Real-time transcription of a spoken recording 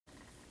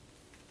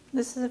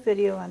This is a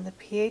video on the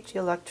pH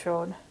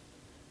electrode.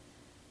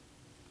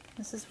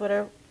 This is what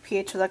our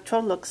pH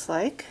electrode looks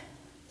like.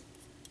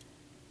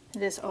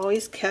 It is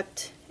always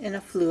kept in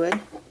a fluid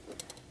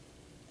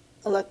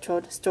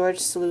electrode storage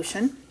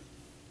solution,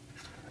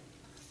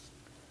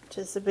 which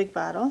is the big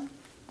bottle.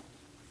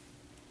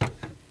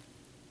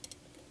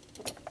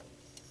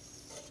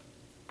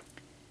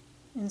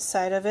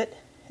 Inside of it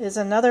is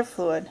another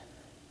fluid,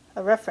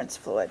 a reference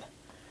fluid,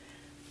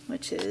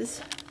 which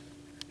is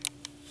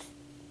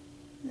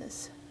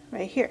this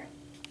right here.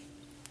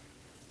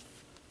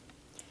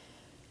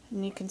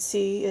 And you can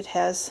see it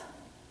has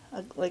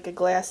like a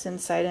glass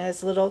inside, and it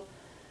has a little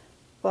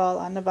ball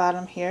on the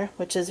bottom here,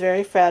 which is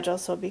very fragile,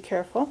 so be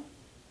careful.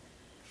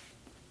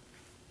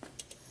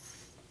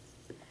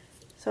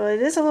 So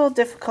it is a little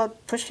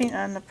difficult pushing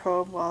on the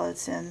probe while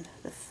it's in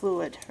the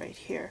fluid right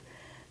here.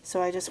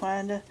 So I just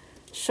wanted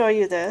to show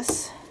you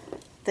this,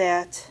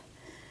 that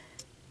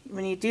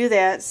when you do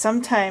that,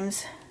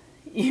 sometimes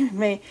you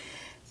may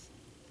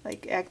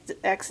like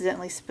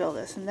accidentally spill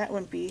this, and that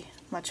wouldn't be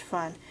much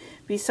fun.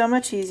 It'd be so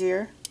much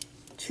easier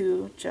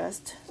to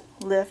just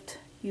lift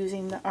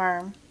using the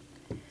arm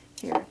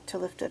here to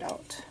lift it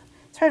out.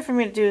 It's hard for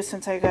me to do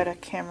since I got a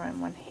camera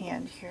in one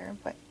hand here,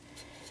 but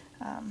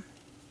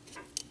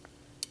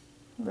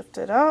lift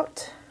it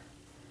out,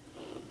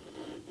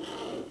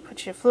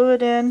 put your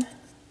fluid in,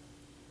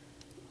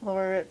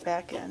 lower it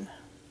back in.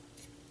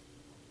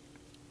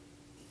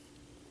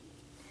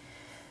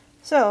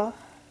 So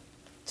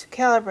to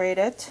calibrate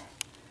it,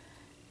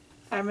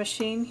 our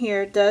machine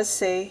here does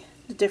say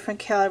the different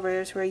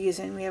calibrators we're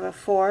using. We have a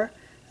 4,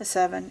 a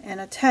 7, and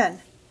a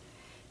 10.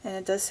 And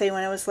it does say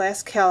when it was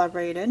last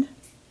calibrated.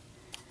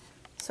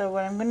 So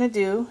what I'm going to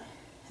do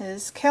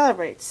is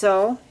calibrate.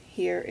 So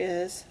here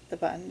is the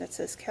button that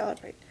says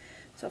calibrate.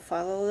 So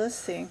follow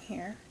this thing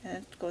here, and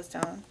it goes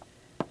down.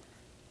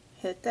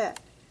 Hit that.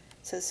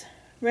 It says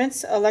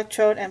rinse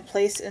electrode and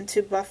place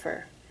into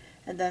buffer,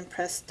 and then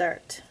press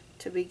start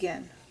to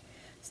begin.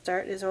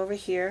 Start is over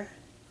here.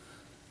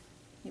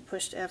 You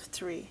pushed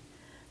F3.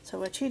 So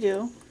what you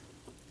do,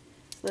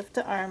 lift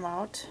the arm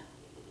out.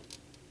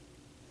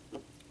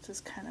 This is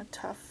kind of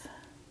tough.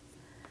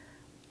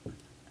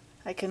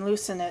 I can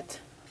loosen it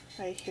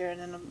right here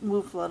and then it'll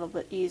move a little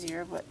bit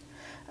easier, but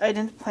I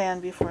didn't plan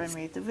before I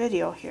made the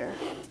video here.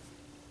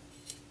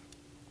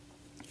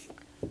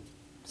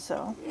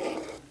 So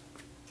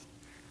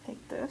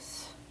take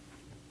this,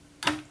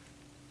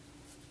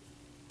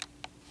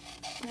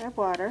 grab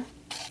water.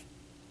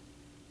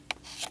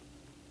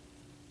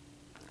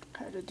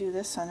 Try to do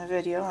this on a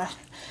video at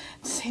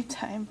the same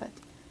time, but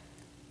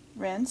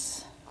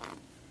rinse.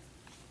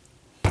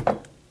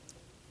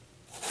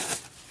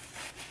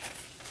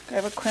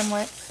 Grab a clean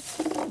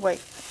wipe.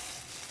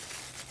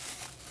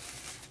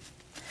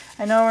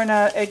 I know we're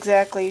not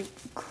exactly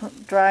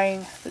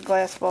drying the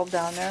glass bulb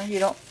down there. You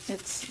don't.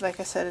 It's like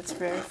I said, it's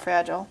very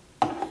fragile.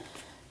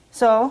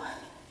 So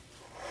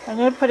I'm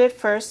going to put it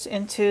first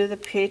into the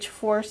pH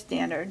 4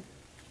 standard.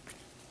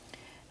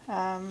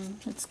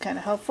 It's kind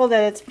of helpful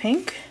that it's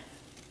pink,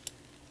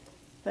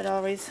 but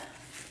always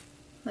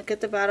look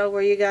at the bottle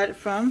where you got it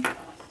from.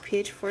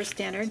 pH 4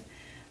 standard.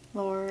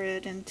 Lower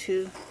it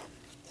into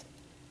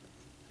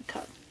the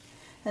cup.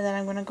 And then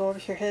I'm going to go over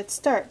here, hit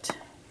start.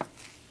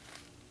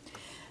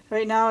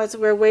 Right now as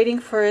we're waiting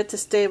for it to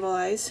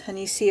stabilize, and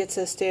you see it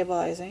says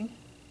stabilizing.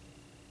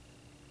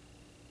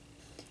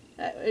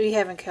 We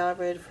haven't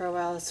calibrated for a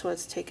while, so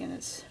it's taken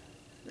us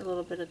a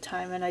little bit of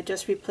time, and I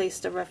just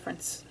replaced the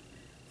reference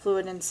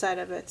fluid inside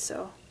of it.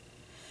 So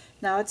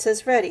now it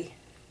says ready.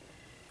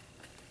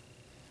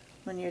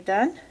 When you're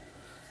done,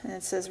 and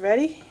it says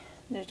ready,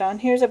 down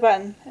here's a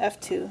button,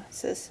 F2, it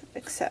says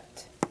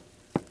accept.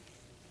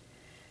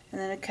 And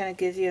then it kind of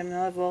gives you a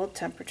millivolt,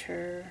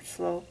 temperature,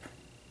 slope,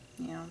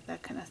 you know,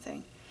 that kind of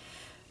thing.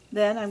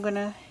 Then I'm going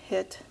to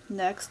hit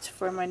next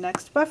for my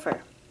next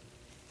buffer.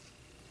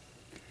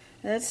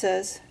 And it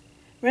says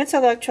rinse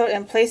electrode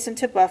and place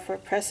into buffer,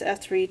 press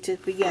F3 to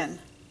begin.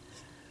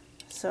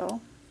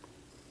 So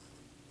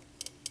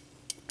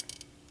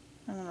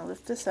I'm going to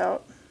lift this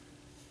out.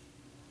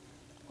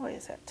 Boy,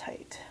 is that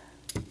tight.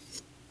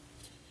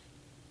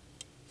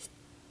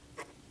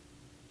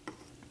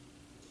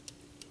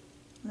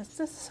 Lift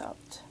this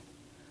out.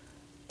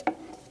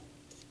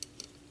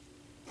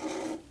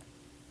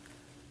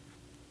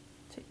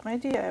 Take my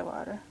DI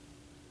water.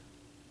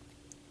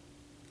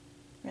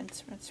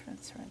 Rinse, rinse,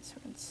 rinse, rinse,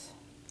 rinse.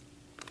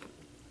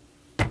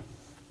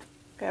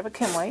 Grab a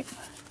Kim wipe,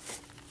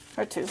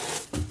 or two.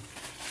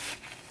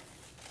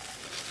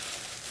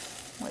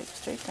 Wipe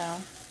straight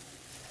down.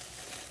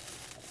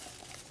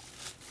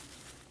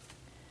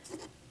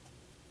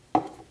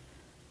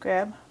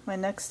 Grab my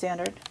next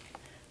standard,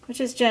 which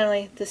is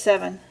generally the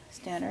 7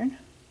 standard.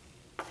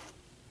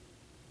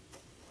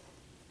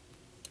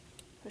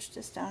 Push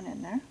this down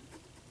in there.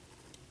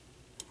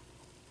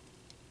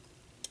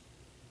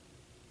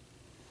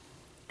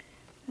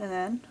 And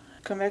then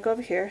come back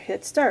over here,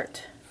 hit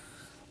start.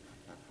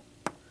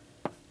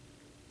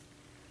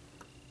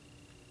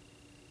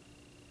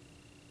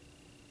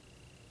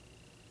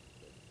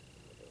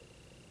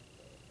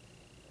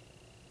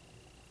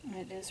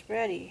 it is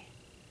ready.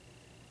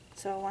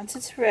 So once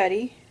it's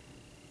ready,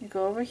 you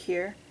go over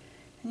here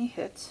and you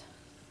hit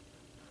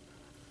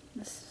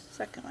this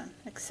second one,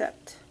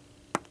 accept.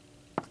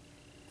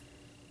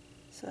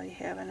 So you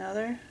have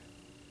another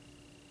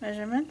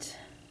measurement,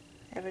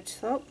 average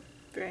slope,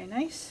 very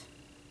nice.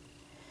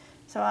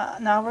 So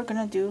now we're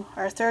going to do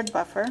our third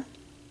buffer.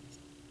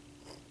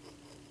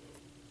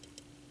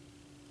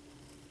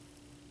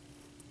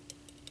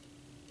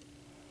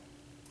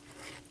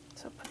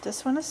 So put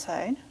this one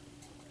aside.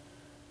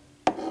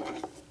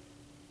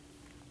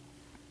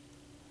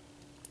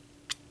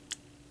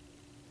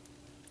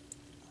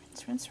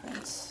 Rinse, rinse,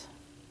 rinse.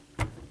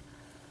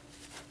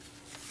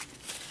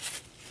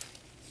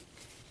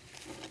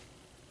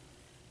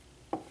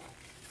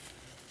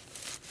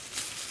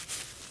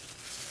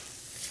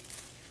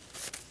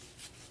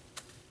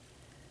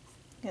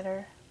 Get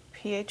our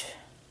pH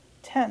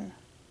 10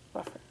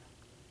 buffer.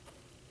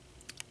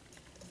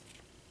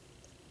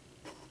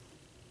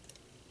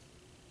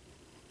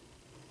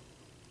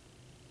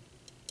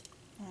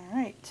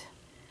 Alright,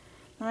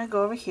 I'm going to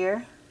go over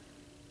here.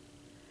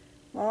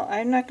 Well,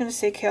 I'm not going to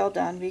say Cal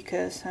done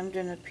because I'm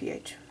doing a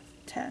pH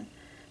 10.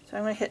 So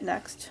I'm going to hit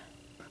next.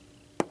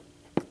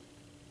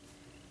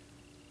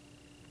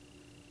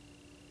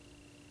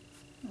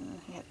 And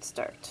hit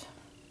start.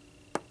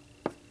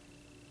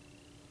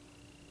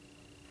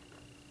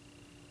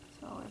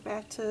 So we're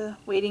back to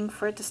waiting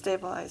for it to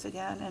stabilize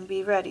again and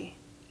be ready.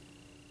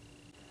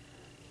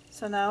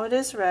 So now it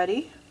is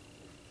ready.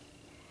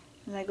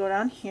 And I go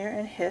down here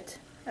and hit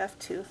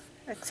F2,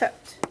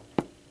 accept.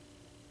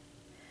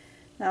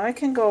 Now I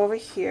can go over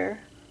here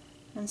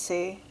and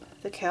say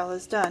the cal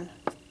is done.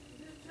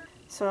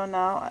 So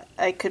now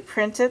I could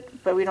print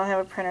it, but we don't have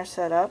a printer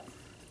set up.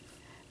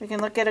 We can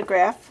look at a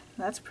graph.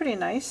 That's pretty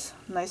nice,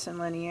 nice and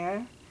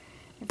linear,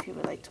 if you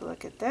would like to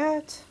look at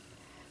that.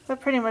 But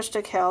pretty much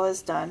the cal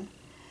is done.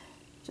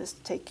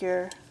 Just take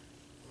your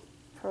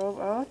probe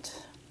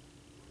out.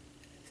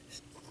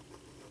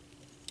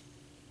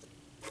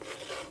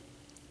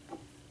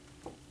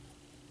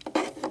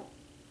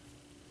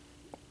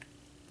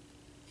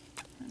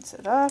 Rinse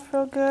it off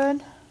real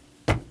good.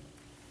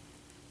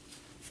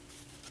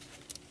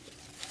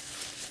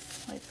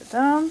 Wipe it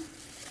down.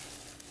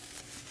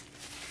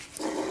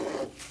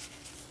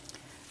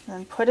 And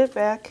then put it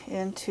back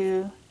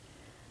into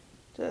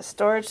the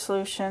storage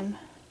solution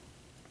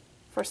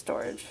for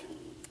storage.